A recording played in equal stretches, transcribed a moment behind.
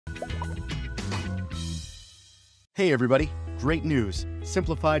Hey everybody, great news!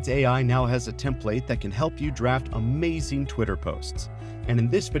 Simplified's AI now has a template that can help you draft amazing Twitter posts. And in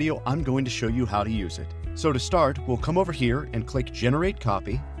this video, I'm going to show you how to use it. So to start, we'll come over here and click Generate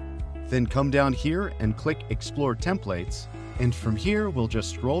Copy, then come down here and click Explore Templates, and from here we'll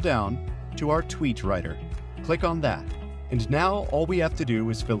just scroll down to our tweet writer. Click on that. And now all we have to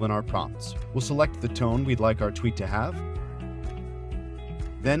do is fill in our prompts. We'll select the tone we'd like our tweet to have.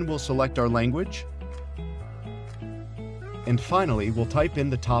 Then we'll select our language. And finally, we'll type in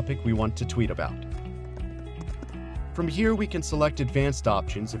the topic we want to tweet about. From here, we can select advanced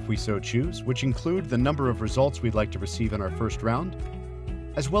options if we so choose, which include the number of results we'd like to receive in our first round,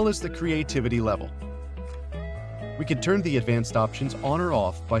 as well as the creativity level. We can turn the advanced options on or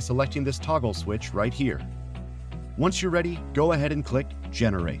off by selecting this toggle switch right here. Once you're ready, go ahead and click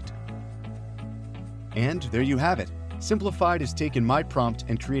Generate. And there you have it. Simplified has taken my prompt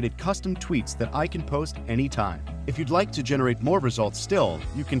and created custom tweets that I can post anytime. If you'd like to generate more results still,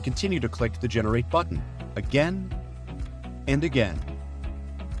 you can continue to click the Generate button again and again.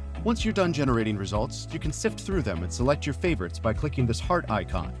 Once you're done generating results, you can sift through them and select your favorites by clicking this heart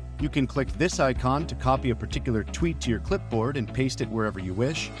icon. You can click this icon to copy a particular tweet to your clipboard and paste it wherever you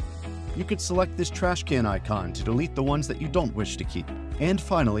wish. You can select this trash can icon to delete the ones that you don't wish to keep. And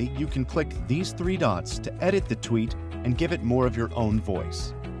finally, you can click these three dots to edit the tweet and give it more of your own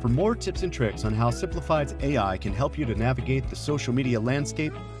voice. For more tips and tricks on how Simplified's AI can help you to navigate the social media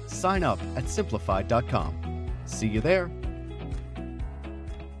landscape, sign up at simplified.com. See you there!